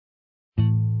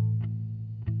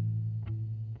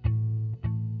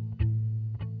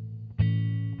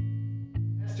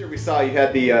Last year we saw you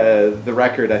had the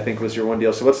record, I think was your one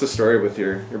deal. So what's the story with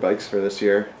your bikes for this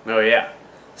year? Oh yeah.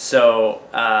 So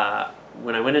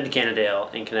when I went into Cannondale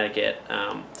in Connecticut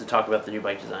to talk about the new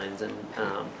bike designs, and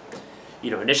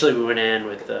initially we went in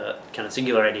with the kind of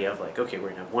singular idea of like, okay, we're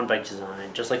gonna have one bike design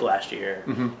just like last year.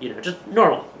 Just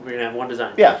normal. We're gonna have one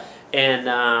design. Yeah.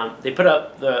 And they put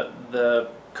up the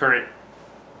current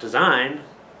design,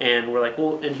 and we're like,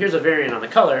 well, and here's a variant on the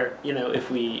color. If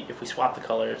we swap the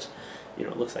colors,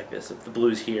 it looks like this. If the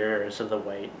blue's here instead of the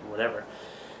white, whatever.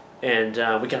 And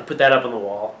we kind of put that up on the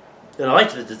wall, and I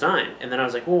liked the design. And then I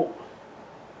was like, well,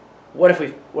 what if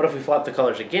we flop the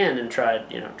colors again and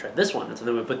tried this one? And so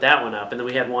then we put that one up, and then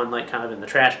we had one like kind of in the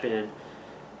trash bin,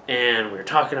 and we were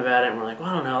talking about it, and we're like, well,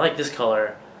 I don't know, I like this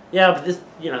color. Yeah, but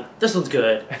this one's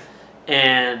good.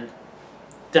 And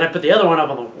then I put the other one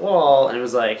up on the wall, and it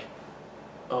was like,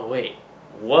 oh wait,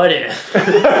 what if?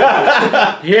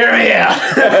 Here we are.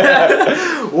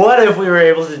 What if we were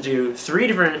able to do 3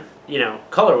 different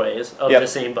colorways of the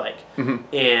same bike,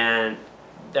 and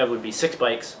that would be 6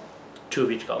 bikes, 2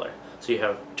 of each color. So you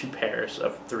have 2 pairs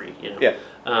of 3,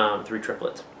 3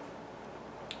 triplets,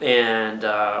 and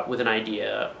with an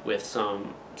idea, with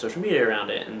some social media around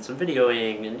it and some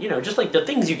videoing, and just like the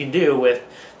things you can do with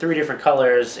 3 different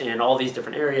colors in all these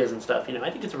different areas and stuff. I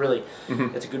think it's really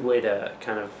it's a good way to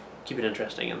kind of keep it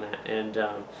interesting in that. And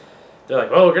they're like,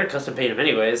 well, we're gonna custom paint them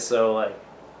anyways, so like,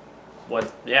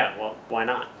 what? Yeah, well, why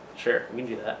not? Sure, we can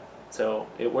do that. So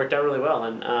it worked out really well,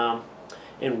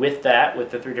 and with that,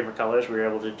 with the 3 different colors, we were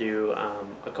able to do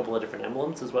a couple of different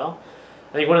emblems as well.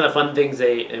 I think one of the fun things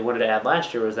they wanted to add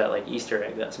last year was that like Easter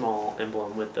egg, that small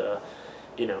emblem with the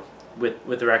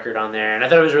with the record on there. And I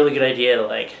thought it was a really good idea to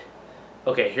like,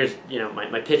 okay, here's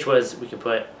my pitch was we could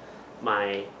put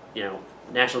my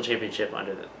national championship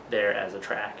under there as a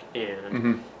track,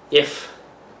 and if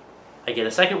I get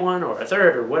a second one or a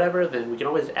third or whatever, then we can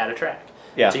always add a track.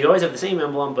 Yeah. So you always have the same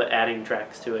emblem, but adding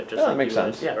tracks to it. Just that makes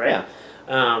sense. Yeah, right.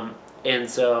 Yeah. And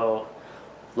so,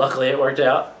 luckily, it worked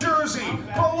out. Jersey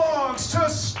belongs to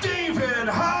Stephen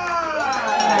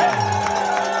Hyde.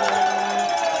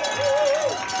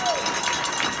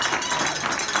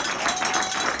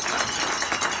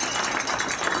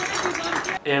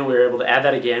 And we were able to add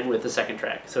that again with the second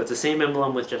track. So it's the same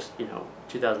emblem with just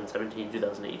 2017,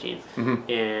 2018,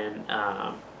 and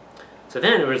so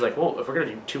then it was like, well, if we're gonna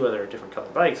do 2 other different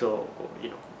colored bikes, well,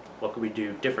 what could we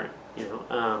do different?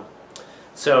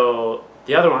 So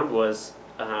the other one was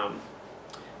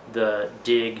the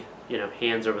Dig,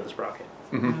 hands over the sprocket.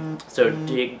 So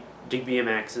Dig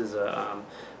BMX is a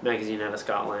magazine out of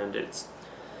Scotland. It's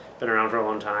been around for a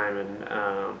long time,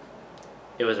 and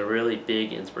it was a really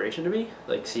big inspiration to me.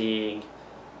 Like, seeing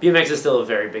BMX is still a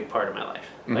very big part of my life.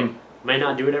 Like, might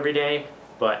not do it every day,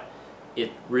 but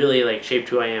it really like shaped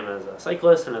who I am as a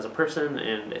cyclist and as a person,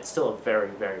 and it's still a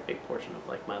very, very big portion of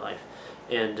like my life.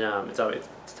 And it's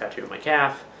tattooed on my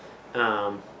calf,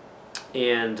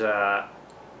 and I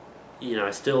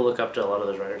still look up to a lot of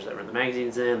those writers that were in the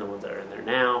magazines then, the ones that are in there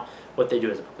now, what they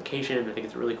do as a publication. I think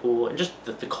it's really cool, and just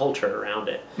the culture around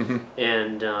it.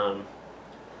 And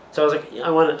so I was like, I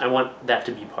want that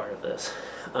to be part of this.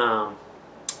 So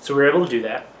we were able to do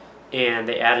that, and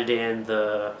they added in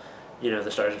the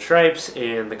the Stars and Stripes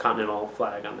and the Continental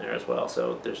flag on there as well.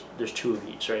 So there's 2 of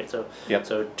each, right? So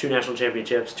so 2 national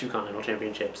championships, 2 Continental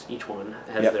championships. Each one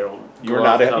has their own. You were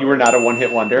not a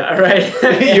one-hit wonder, right?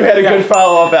 You had a good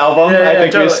follow-up album. I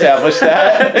think totally. We established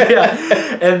that.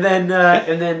 And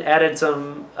then added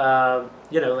some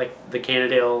like the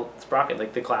Cannondale sprocket,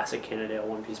 like the classic Cannondale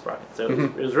one-piece sprocket. So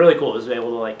it was really cool. I was able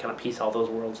to like kind of piece all those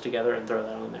worlds together and throw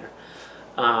that on there.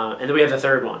 And then we had the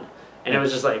 3rd one. And it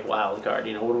was just like wild card,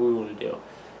 what do we want to do?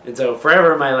 And so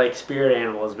forever my like spirit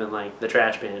animal has been like the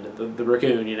trash band, the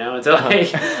raccoon, And so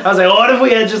like I was like, well, what if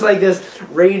we had just like this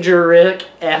Ranger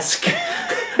Rick-esque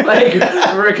like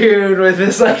raccoon with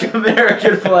this like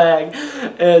American flag,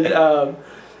 and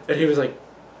he was like,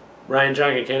 Ryan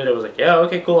Chung in Canada was like, yeah,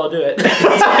 okay, cool, I'll do it.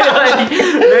 Like,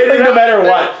 no matter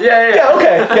what. Yeah,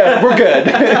 okay, yeah, we're good.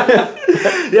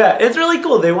 Yeah, it's really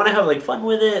cool. They want to have like fun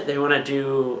with it. They want to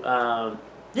do.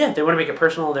 They want to make it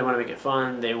personal. They want to make it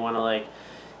fun. They want to like,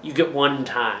 you get one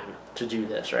time to do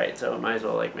this, right? So might as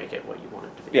well like make it what you want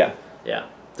it to be. Yeah.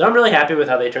 So I'm really happy with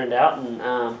how they turned out,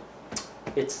 and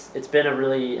it's been a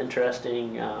really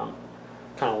interesting kind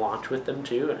of launch with them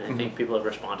too, and I think people have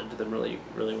responded to them really,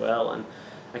 really well, and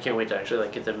I can't wait to actually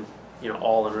like get them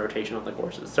all in rotation on the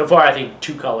courses. So far, I think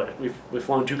 2 colors. We've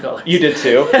flown 2 colors. You did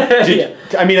too?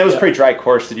 I mean, it was a pretty dry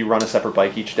course. Did you run a separate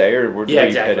bike each day, or were you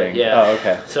exactly. pitting? Yeah. Oh,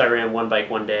 okay. So I ran one bike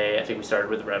one day. I think we started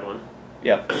with the red one.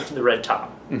 Yep. the red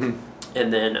top, Mm-hmm.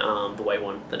 and then the white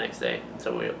one the next day.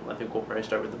 So I think we'll probably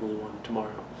start with the blue one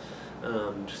tomorrow.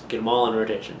 Just get them all in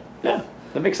rotation. Yeah,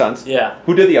 that makes sense. Yeah.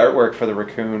 Who did the artwork for the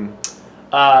raccoon?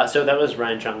 So that was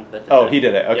Ryan Chung that did that. He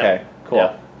did it. Okay, Yeah.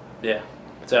 cool. Yeah.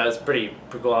 So it's pretty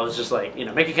cool. I was just like,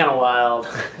 make it kind of wild.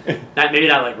 Maybe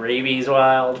not like rabies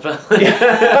wild, but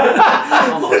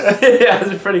almost. Yeah,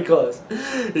 it's pretty close.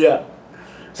 Yeah.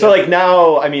 So like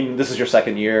now, I mean, this is your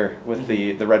second year with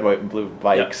the red, white, and blue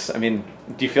bikes. Yep. I mean,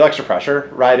 do you feel extra pressure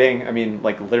riding? I mean,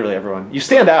 like literally everyone. You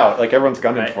stand out. Like everyone's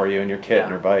gunning for you in your kit and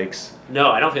your bikes.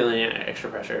 No, I don't feel any extra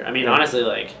pressure. I mean, honestly,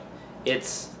 like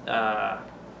it's it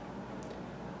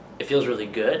feels really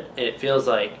good. It feels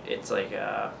like it's like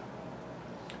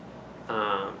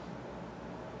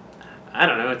I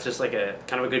don't know. It's just like a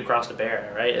kind of a good cross to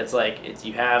bear, right? It's like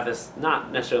you have this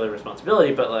not necessarily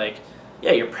responsibility, but like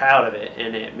yeah, you're proud of it,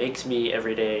 and it makes me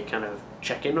every day kind of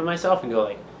check in with myself and go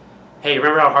like, hey,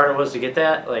 remember how hard it was to get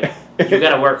that? Like you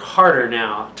got to work harder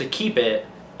now to keep it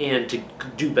and to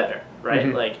do better, right?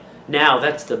 Mm-hmm. Like now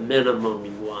that's the minimum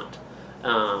you want,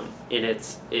 and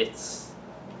it's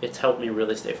helped me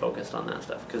really stay focused on that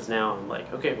stuff because now I'm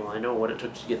like, okay, well I know what it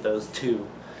took to get those two.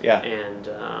 Yeah. And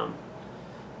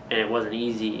it wasn't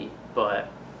easy,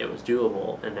 but it was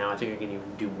doable, and now I think I can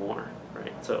even do more,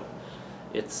 right? So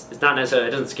it's not necessarily,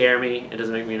 it doesn't scare me, it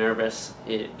doesn't make me nervous,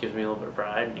 it gives me a little bit of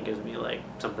pride, and it gives me like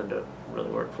something to really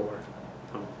work for.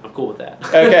 I'm cool with that.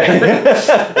 Okay.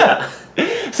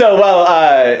 Yeah. So,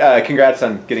 well, congrats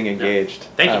on getting engaged.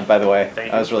 Thank you. By the way,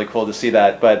 Thank it was really cool to see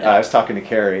that. But I was talking to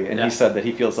Carrie, and Yeah. he said that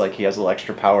he feels like he has a little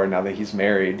extra power now that he's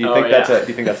married. Do you Oh, think yeah. do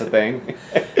you think that's a thing?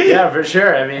 Yeah, for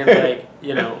sure. I mean, like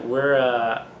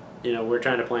we're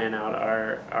trying to plan out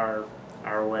our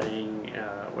wedding,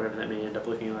 whatever that may end up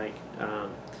looking like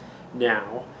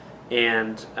now,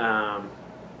 and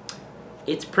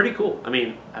it's pretty cool. I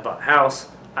mean, I bought a house.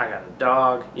 I got a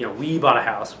dog. We bought a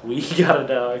house. We got a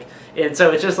dog, and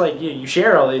so it's just like you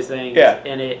share all these things. Yeah.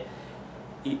 And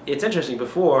it's interesting.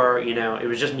 Before, it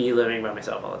was just me living by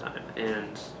myself all the time,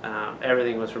 and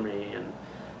everything was for me.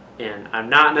 And I'm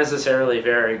not necessarily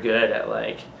very good at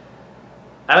like.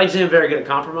 I like to say I'm very good at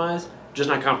compromise, just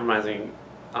not compromising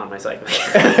on my cycling.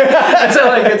 And so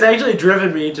like it's actually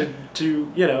driven me to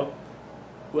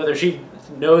whether she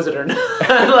knows it or not,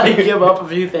 like give up a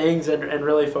few things and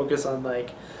really focus on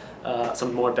like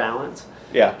some more balance.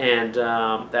 Yeah. And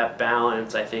that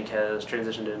balance I think has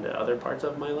transitioned into other parts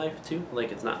of my life too.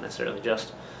 Like it's not necessarily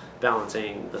just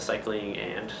balancing the cycling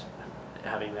and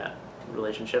having that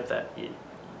relationship that you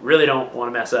really don't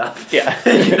want to mess up. Yeah.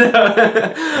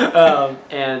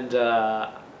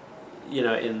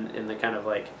 In the kind of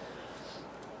like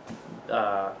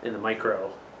in the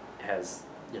micro has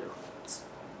it's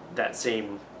that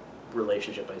same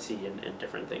relationship I see in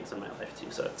different things in my life too.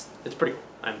 So it's pretty cool.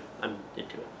 I'm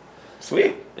into it.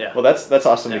 Sweet. Yeah. Well, that's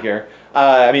awesome to Yeah. hear.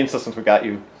 I mean, so since we got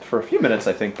you for a few minutes,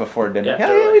 I think before dinner. Yeah, Yeah,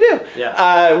 totally. we do.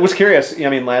 Yeah. Was curious. I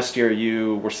mean, last year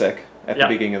you were sick at the Yeah.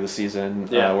 beginning of the season.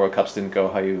 Yeah. World Cups didn't go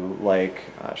how you like.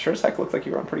 Sure as heck looked like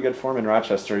you were on pretty good form in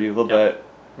Rochester. Are you a little Yeah. bit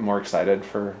more excited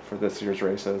for this year's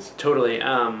races? Totally.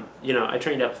 I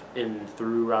trained up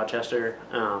through Rochester.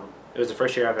 It was the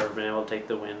first year I've ever been able to take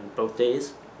the win both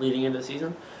days leading into the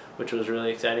season, which was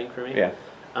really exciting for me. Yeah.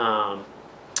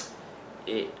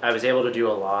 I was able to do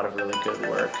a lot of really good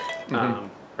work Mhm.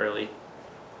 early,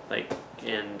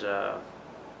 and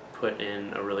put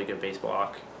in a really good base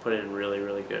block, put in really,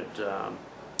 really good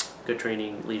good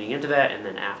training leading into that, and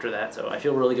then after that. So I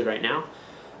feel really good right now,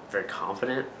 very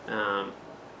confident,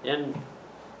 and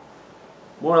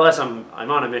more or less I'm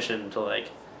on a mission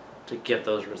to get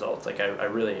those results. Like I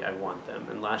really want them,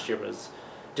 and last year was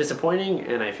disappointing,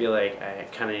 and I feel like I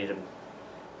kind of need to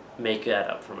make that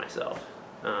up for myself.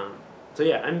 So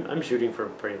yeah, I'm shooting for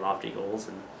pretty lofty goals,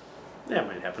 and yeah, it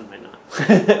might happen, might not.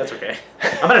 That's okay.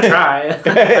 I'm gonna try.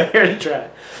 I'm here to try.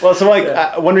 Well, so like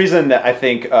Yeah. one reason that I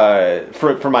think,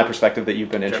 from my perspective, that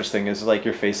you've been Sure. interesting is like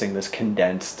you're facing this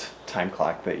condensed time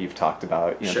clock that you've talked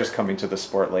about. Sure. Just coming to the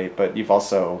sport late, but you've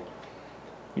also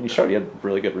you showed you had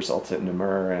really good results at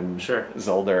Namur and Sure.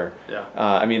 Zolder. Yeah.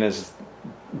 I mean,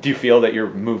 do you feel that you're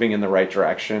moving in the right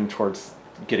direction towards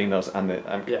getting those on the?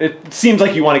 Yeah. It seems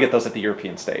like you want to get those at the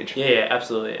European stage. Yeah,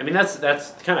 absolutely. I mean, that's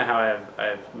kind of how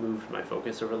I've moved my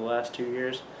focus over the last 2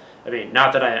 years. I mean,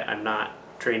 not that I'm not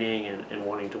training and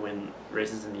wanting to win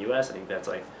races in the U.S. I think that's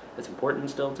important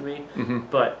still to me. Mm-hmm.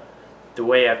 But the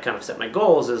way I've kind of set my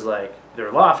goals is like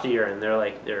they're loftier, and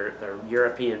they're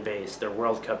European based, they're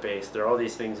World Cup based, they're all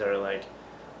these things that are like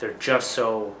they're just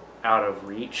so out of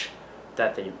reach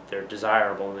that they're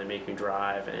desirable, and they make me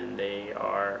drive, and they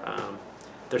are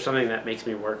there's something that makes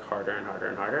me work harder and harder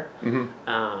and harder.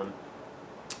 Mm-hmm.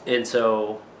 And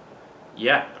so,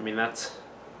 yeah, I mean that's.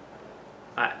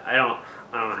 I don't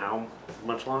know how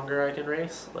much longer I can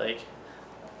race. Like,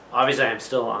 obviously I'm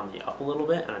still on the up a little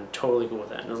bit, and I'm totally cool with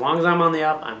that. And as long as I'm on the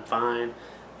up, I'm fine,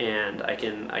 and I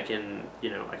can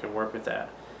work with that.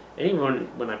 And even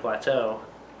when I plateau,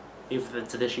 if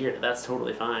it's this year, that's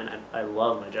totally fine. I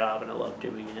love my job and I love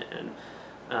doing it, and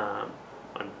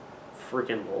I'm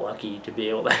freaking lucky to be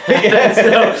able to have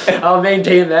that. So I'll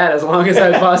maintain that as long as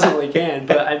I possibly can.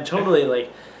 But I'm totally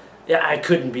like, yeah, I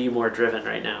couldn't be more driven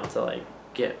right now to like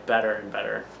get better and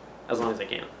better as long as I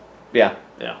can. Yeah.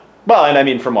 Yeah. Well, and I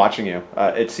mean, from watching you,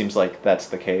 it seems like that's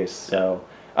the case. So,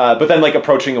 but then like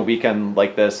approaching a weekend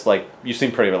like this, like you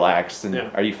seem pretty relaxed. And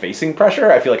are you facing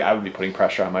pressure? I feel like I would be putting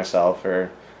pressure on myself,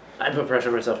 or. I put pressure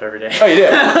on myself every day. Oh, you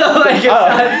do?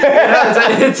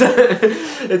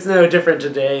 It's no different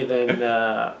today than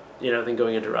than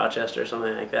going into Rochester or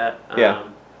something like that.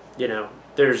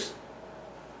 There's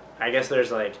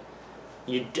like,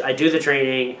 I do the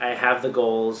training, I have the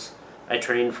goals, I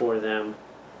train for them,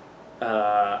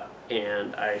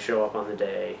 and I show up on the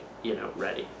day,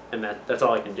 ready. And that's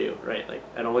all I can do, right? Like,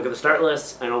 I don't look at the start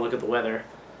list, I don't look at the weather,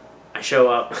 I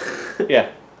show up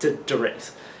to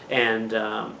race. And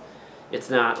it's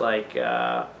not like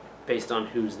based on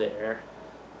who's there.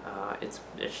 It's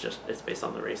based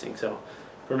on the racing. So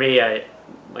for me,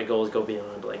 my goals go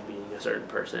beyond like being a certain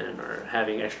person or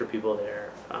having extra people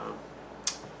there.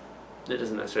 It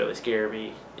doesn't necessarily scare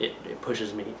me. It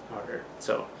pushes me harder.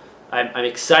 So I'm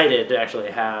excited to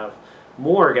actually have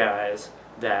more guys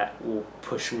that will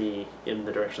push me in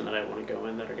the direction that I want to go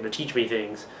in, that are going to teach me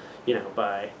things,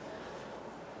 by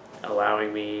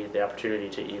allowing me the opportunity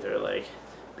to either like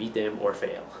beat them or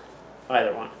fail.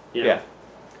 Either one. Yeah.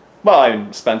 Well, I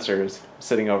mean, Spencer's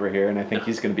sitting over here, and I think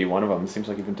he's going to be one of them. It seems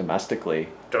like even domestically.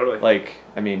 Totally. Like,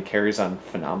 I mean, Kerry's on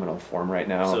phenomenal form right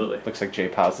now. Absolutely. Looks like Jay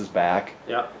Powell's is back.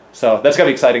 Yeah. So that's got to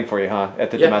be exciting for you, huh?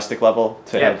 At the domestic level,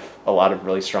 to have a lot of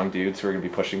really strong dudes who are going to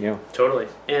be pushing you. Totally.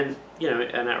 And,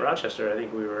 and at Rochester, I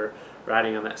think we were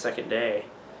riding on that second day,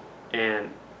 and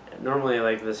normally,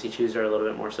 like, the C2s are a little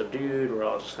bit more subdued. We're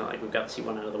all just kind of like, we've got the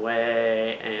C1 out of the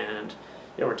way, and,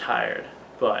 we're tired.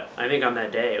 But I think on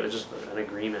that day, it was just an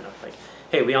agreement of, like,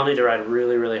 hey, we all need to ride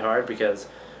really, really hard because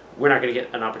we're not going to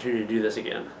get an opportunity to do this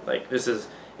again. Like, it's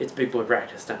big boy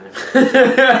practice time.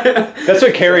 That's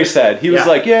what Kerry said. He was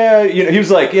like, I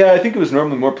think it was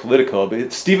normally more political,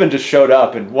 but Stephen just showed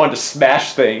up and wanted to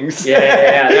smash things.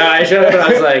 Yeah. No, I showed up and I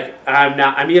was like,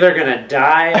 I'm either going to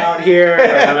die out here or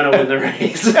I'm going to win the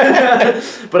race.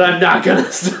 But I'm not going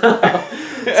to stop.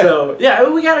 So,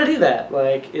 we got to do that.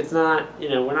 Like, it's not,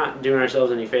 we're not doing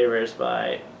ourselves any favors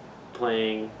by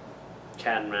playing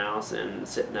cat and mouse and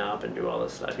sitting up and do all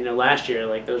this stuff. Last year,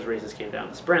 like, those races came down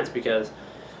to sprints because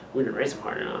we didn't race them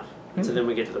hard enough. And so then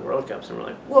we get to the World Cups and we're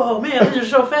like, whoa, man, these are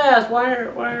so fast. Why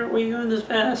aren't we going this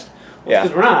fast? Well,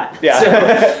 because we're not. Yeah.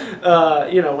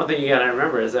 So, one thing you got to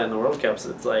remember is that in the World Cups,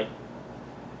 it's like,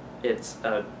 it's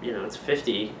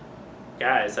 50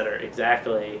 guys that are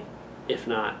exactly, if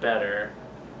not better,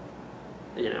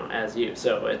 as you.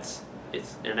 So it's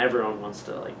and everyone wants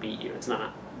to like beat you. It's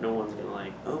not, no one's gonna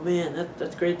like, oh man,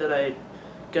 that's great that I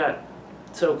got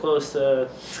so close to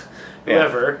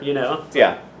whoever,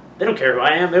 Yeah. They don't care who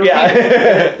I am. They don't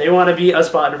care. They want to be a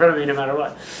spot in front of me no matter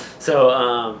what.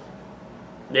 So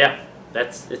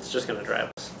it's just gonna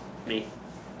drive me.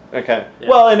 Okay. Yeah.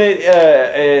 Well, and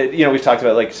we've talked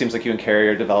about, like, it seems like you and Kerry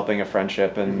are developing a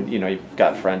friendship, and you've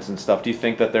got friends and stuff. Do you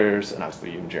think that there's, and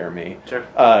obviously you and Jeremy, sure,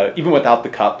 even without the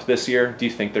cup this year, do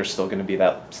you think there's still going to be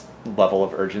that level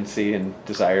of urgency and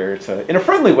desire to, in a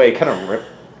friendly way, kind of rip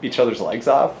each other's legs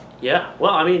off? Yeah.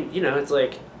 Well, I mean, it's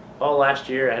like all last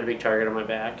year I had a big target on my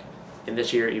back, and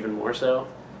this year even more so,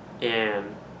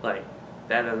 and like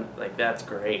that's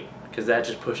great. Because that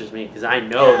just pushes me. Because I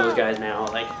know those guys now.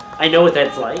 Like, I know what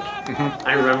that's like. Mm-hmm.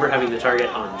 I remember having the target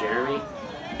on Jeremy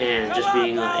and just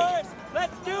being like,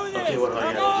 okay, what do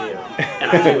I gotta do?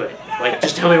 And I do it. Like,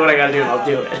 just tell me what I gotta do and I'll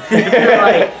do it. You're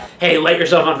like, hey, light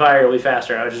yourself on fire, you'll be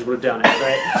faster. I just would have done it,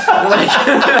 right?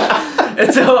 Like,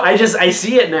 and so I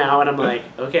see it now and I'm like,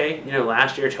 okay,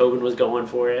 last year Tobin was going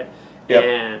for it. Yep.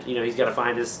 And, he's got to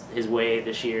find his way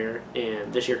this year.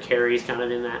 And this year Kerry's kind of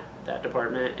in that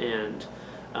department. And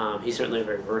he's certainly a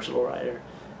very versatile rider,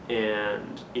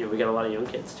 and we got a lot of young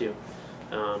kids too.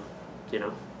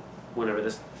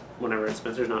 Whenever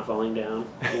Spencer's not falling down,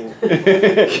 he'll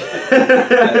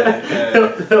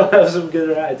have some good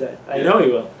rides. I know he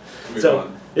will.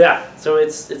 So so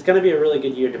it's going to be a really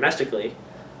good year domestically,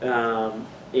 and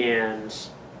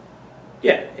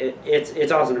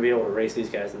it's awesome to be able to race these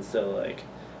guys and still like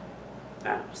I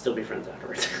don't know, still be friends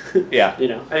afterwards. Yeah. You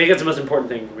know, I think that's the most important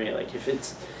thing for me. Like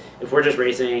if we're just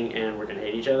racing and we're gonna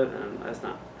hate each other, then that's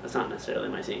not necessarily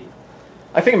my scene.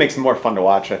 I think it makes it more fun to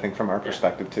watch. I think from our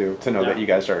perspective too, to know that you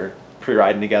guys are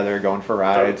pre-riding together, going for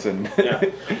rides, and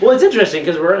Well, it's interesting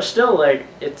because we're still like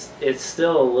it's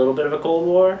still a little bit of a Cold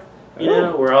War. You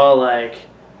know, we're all like,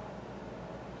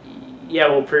 yeah,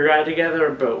 we'll pre-ride together,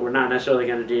 but we're not necessarily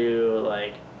gonna do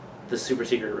like the super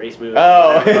secret race move.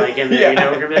 Oh, like, and then, you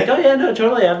know, we're gonna be like, oh yeah, no,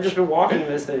 totally. I've just been walking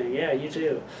this thing. Yeah, you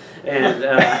too. And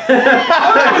I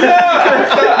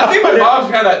think my mom's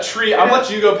behind that tree. I'll let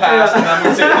you go past, and I'm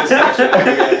gonna say this section.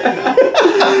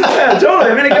 Yeah,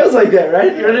 totally. I mean, it goes like that,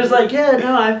 right? You're just like, yeah,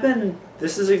 no,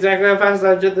 this is exactly how fast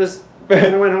I did this.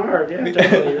 And I went hard. Yeah,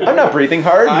 totally. I'm not breathing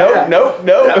hard. Nope.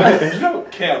 You know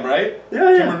Cam, right?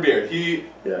 Yeah. Cameron Beard.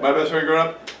 My best friend growing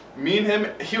up. Me and him,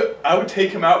 I would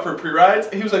take him out for pre-rides.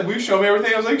 He was like, will you show me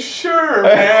everything? I was like, sure,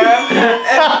 man.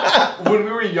 And when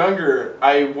we were younger,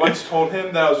 I once told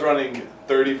him that I was running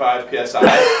 35 PSI.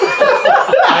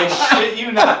 I shit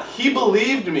you not. He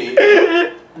believed me,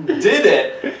 did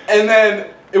it, and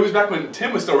then it was back when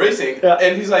Tim was still racing,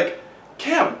 and he's like,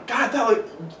 Cam, God,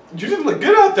 you didn't look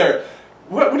good out there.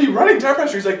 What are you running tire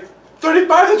pressure? He's like, 35,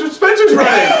 that's what Spencer's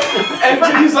running.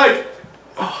 And he's like,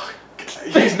 oh.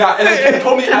 He's not, and then Cam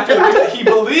told me after the race that he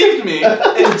believed me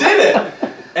and did it.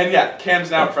 And yeah,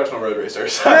 Cam's now a professional road racer.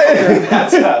 So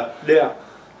that's yeah.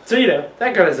 So you know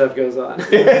that kind of stuff goes on.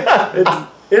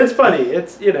 It's funny.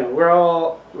 It's we're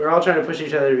all trying to push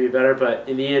each other to be better, but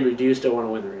in the end we do still want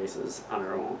to win the races on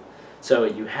our own. So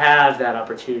you have that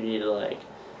opportunity to like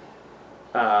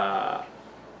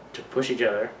to push each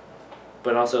other,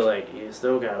 but also like you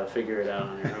still gotta figure it out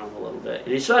on your own a little bit,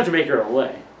 and you still have to make your own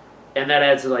way. And that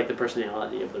adds to like the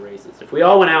personality of the races. If we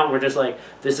all went out and we're just like,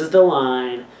 this is the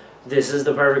line, this is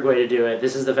the perfect way to do it,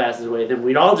 this is the fastest way, then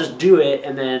we'd all just do it,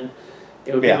 and then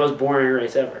it would be the most boring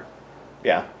race ever.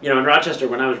 Yeah. You know, in Rochester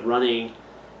when I was running,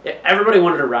 everybody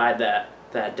wanted to ride that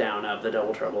down up, the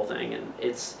double trouble thing, and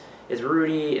it's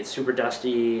rooty, it's super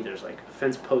dusty, there's like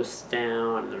fence posts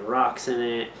down, and there's rocks in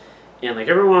it, and like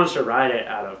everyone wants to ride it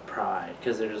out of pride,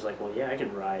 because they're just like, well, yeah, I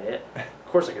can ride it. Of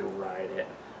course I can ride it.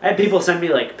 I had people send me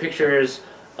like pictures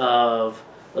of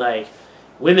like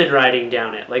women riding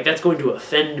down it. Like that's going to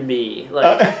offend me.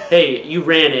 Like, hey, you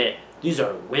ran it. These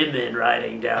are women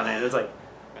riding down it. It's like,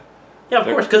 yeah, of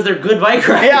course, because they're good bike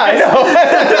riders. Yeah, I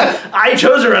know. I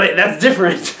chose to run it. That's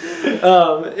different.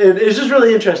 It's just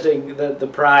really interesting the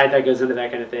pride that goes into that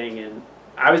kind of thing. And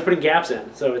I was putting gaps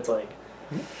in, so it's like,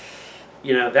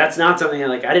 that's not something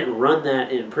I didn't run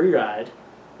that in pre-ride.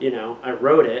 I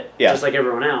rode it just like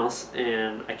everyone else,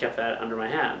 and I kept that under my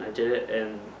hat, and I did it,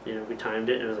 and we timed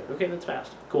it, and I was like, okay, that's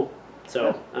fast, cool.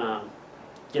 So,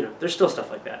 there's still stuff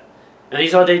like that. And then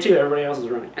you saw day 2, everybody else was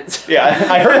running it. Yeah,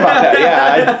 I heard about that.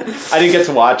 Yeah, I didn't get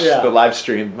to watch the live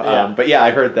stream, but yeah,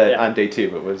 I heard that on day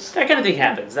 2 it was that kind of thing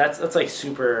happens. That's like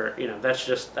super. That's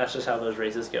just how those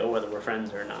races go, whether we're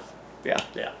friends or not. Yeah.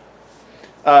 Yeah.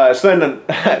 So then,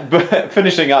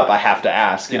 finishing up, I have to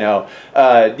ask. Did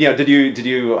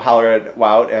you holler at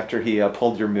Wout after he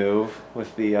pulled your move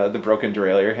with the broken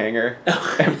derailleur hanger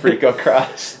and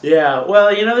Cyclocross? Yeah.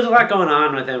 Well, there's a lot going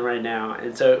on with him right now,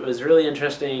 and so it was really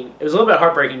interesting. It was a little bit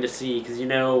heartbreaking to see because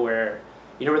where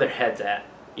their head's at.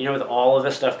 With all of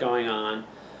this stuff going on,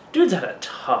 dude's had a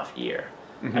tough year.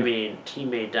 Mm-hmm. I mean,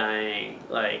 teammate dying.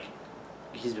 Like,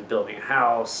 he's been building a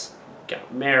house,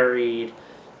 got married.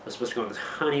 Was supposed to go on his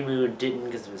honeymoon, didn't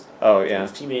because of his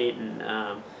teammate,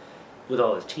 and with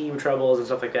all his team troubles and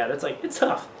stuff like that, it's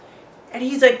tough. And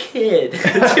he's a kid,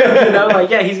 he's got a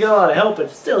lot of help,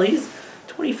 but still, he's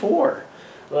 24.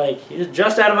 He's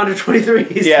just out of under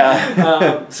 23s.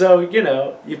 Yeah. So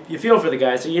you feel for the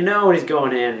guy, so when he's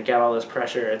going in and got all this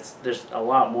pressure, there's a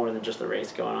lot more than just the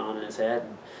race going on in his head.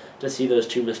 And to see those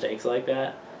 2 mistakes like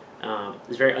that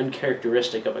is very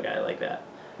uncharacteristic of a guy like that.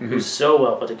 Mm-hmm. Who's so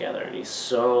well put together, and he's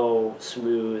so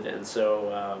smooth and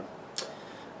so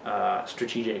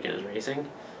strategic in his racing.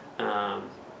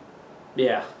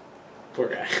 Yeah, poor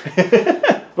guy.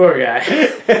 Poor guy.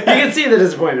 You can see the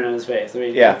disappointment on his face. I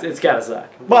mean, it's gotta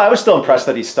suck. Well, I was still impressed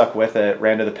that he stuck with it,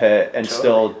 ran to the pit, and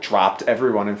still dropped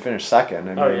everyone and finished second.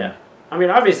 Yeah. I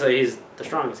mean, obviously he's the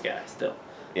strongest guy still.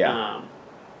 Yeah.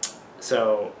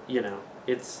 So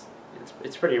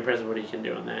it's pretty impressive what he can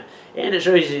do on that. And it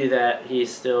shows you that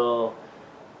his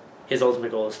ultimate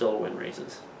goal is still to win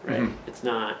races, right? Mm-hmm. It's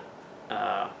not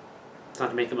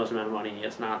to make the most amount of money.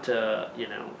 It's not to,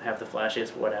 have the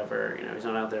flashiest whatever. He's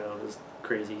not out there on his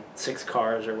crazy 6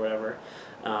 cars or whatever.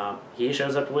 He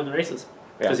shows up to win the races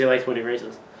because he likes winning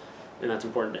races, and that's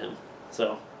important to him.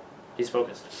 So he's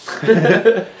focused.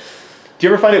 Do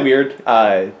you ever find it weird?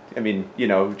 I mean, you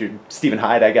know, you're Stephen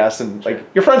Hyde, I guess, and like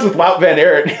you're friends with Wout van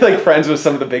Aert, like friends with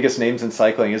some of the biggest names in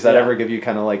cycling. Does that ever give you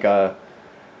kind of like a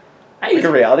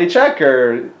reality check,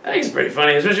 or? I think it's pretty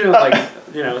funny, especially with like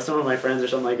you know some of my friends or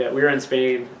something like that. We were in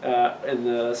Spain in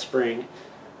the spring,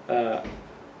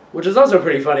 which is also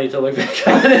pretty funny to look back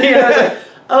on. You know, like,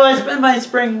 oh, I spend my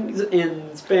springs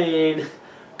in Spain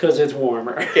because it's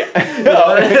warmer. Yeah,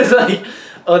 it's like.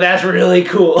 Oh, that's really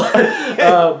cool.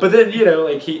 But then, you know,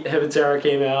 like him and Sarah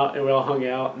came out and we all hung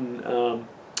out and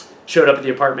showed up at the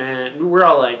apartment. And we're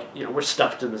all like, you know, we're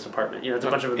stuffed in this apartment. You know, it's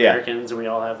a bunch of Americans and we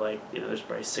all have like, you know, there's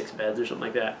probably 6 beds or something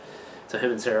like that. So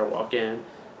him and Sarah walk in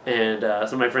and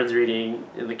some of my friends are eating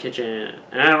in the kitchen.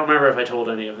 And I don't remember if I told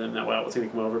any of them that Wout was going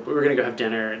to come over, but we were going to go have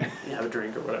dinner and have a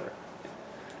drink or whatever.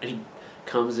 And he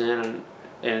comes in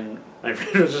and my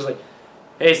friend was just like,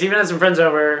 hey, Steven has some friends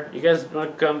over. You guys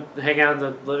want to come hang out in the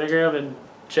living room and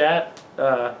chat?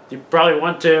 You probably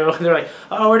want to. And they're like,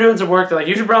 oh, we're doing some work. They're like,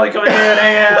 you should probably come in here and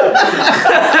hang out.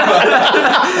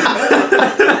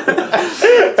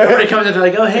 Somebody comes in, they're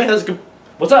like, oh, hey, let's go.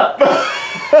 What's up?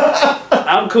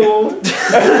 I'm cool.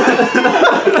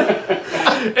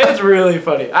 It's really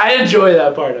funny. I enjoy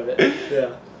that part of it.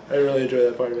 Yeah, I really enjoy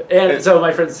that part of it. And so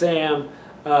my friend Sam,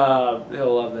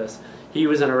 he'll love this. He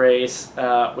was in a race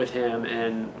with him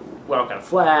and Wout got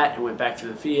flat and went back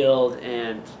through the field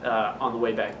and on the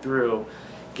way back through,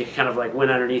 kind of like went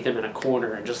underneath him in a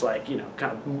corner and just like, you know,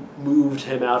 kind of moved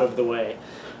him out of the way.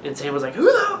 And Sam was like, who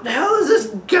the hell is this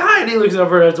guy? And he looks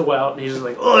over at Wout and he's just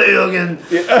like, oh, Hogan.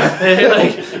 Yeah. And he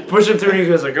like pushed him through and he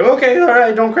goes like, okay, all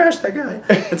right, don't crash that guy.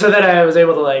 And so then I was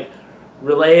able to like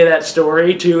relay that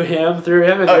story to him through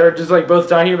him, and they were just like both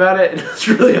talking about it, and it was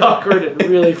really awkward and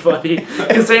really funny.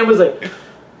 And Sam was like,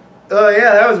 "Oh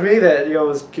yeah, that was me that you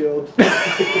almost killed,"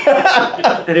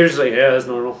 and he was just like, "Yeah, that's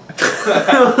normal."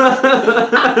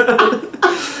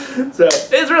 So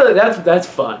it's really that's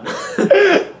fun.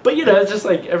 But you know, it's just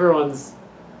like everyone's,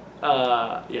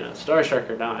 you know, starstruck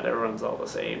or not, everyone's all the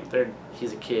same.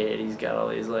 He's a kid. He's got all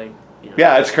these like, you know,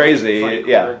 yeah, it's crazy.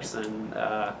 Quirks and.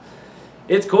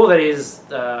 It's cool that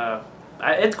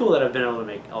it's cool that I've been able to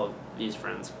make all of these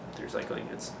friends through cycling.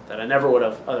 It's that I never would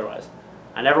have otherwise.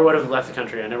 I never would have left the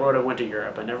country. I never would have went to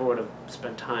Europe. I never would have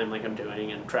spent time like I'm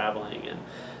doing and traveling and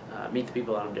meet the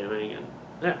people that I'm doing. And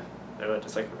yeah, I went to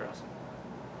cyclocross.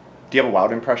 Do you have a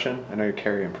Wout impression? I know you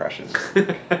carry impressions.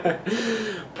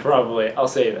 Probably. I'll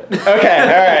save it. Okay, all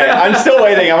right. I'm still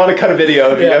waiting. I want to cut a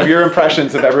video of your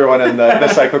impressions of everyone in the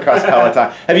cyclocross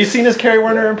peloton. Have you seen his Kerry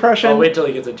Werner impression? I'll wait till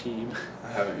he gets a team.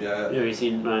 I haven't yet. Have you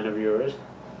seen mine of yours?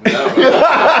 No.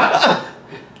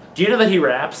 Do you know that he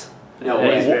raps? No Yeah,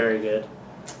 way. he's very good.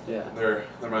 Yeah. There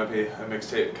might be a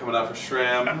mixtape coming out for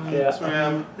SRAM. Yeah.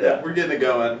 SRAM. Yeah. We're getting it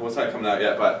going. Well, it's not coming out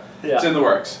yet, but Yeah. it's in the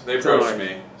works. They It's in the approached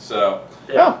works. me, so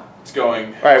Yeah. it's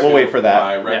going. All right, we'll to wait for that.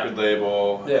 My record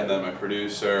label, Yeah. and then my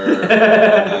producer, and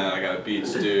then I got a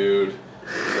beats dude.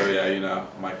 So yeah, you know,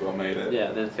 Mike Will made it.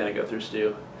 Yeah, then it's gonna go through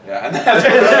Stu. Yeah, and that's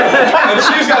and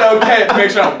she's got to okay it to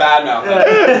make sure I don't badmouth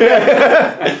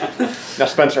it. Now,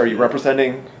 Spencer, are you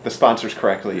representing the sponsors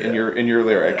correctly in your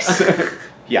lyrics?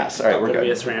 Yes. All right, we're There'll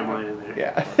be a good. SRAM line in there.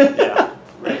 Yeah. Yeah.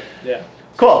 Right. Yeah.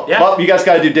 Cool. Yeah. Well, you guys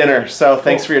got to do dinner. So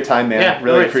thanks for your time, man. Yeah, no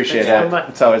Really worries. appreciate Thanks it. so much.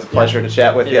 It's always a pleasure to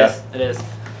chat with It you. is. It is.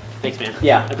 Thanks, man.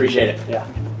 Yeah, appreciate it. Yeah.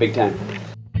 Big time.